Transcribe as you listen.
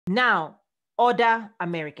Now, other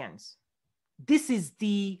Americans. This is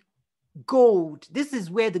the gold. This is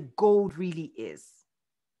where the gold really is.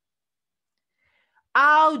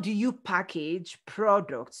 How do you package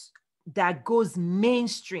products that goes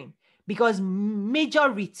mainstream? Because major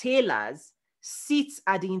retailers sit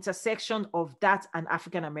at the intersection of that and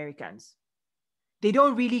African Americans. They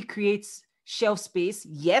don't really create shelf space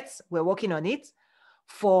yet. We're working on it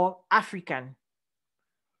for African.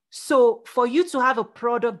 So for you to have a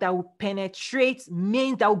product that will penetrate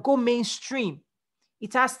that will go mainstream,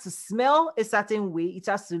 it has to smell a certain way. It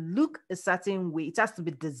has to look a certain way. It has to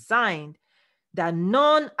be designed that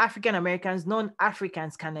non-African Americans,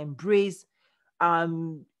 non-Africans can embrace.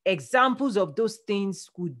 Examples of those things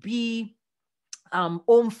could be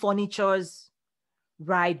home furnitures,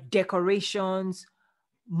 right? Decorations,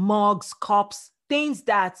 mugs, cups, things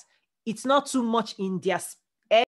that it's not too much in their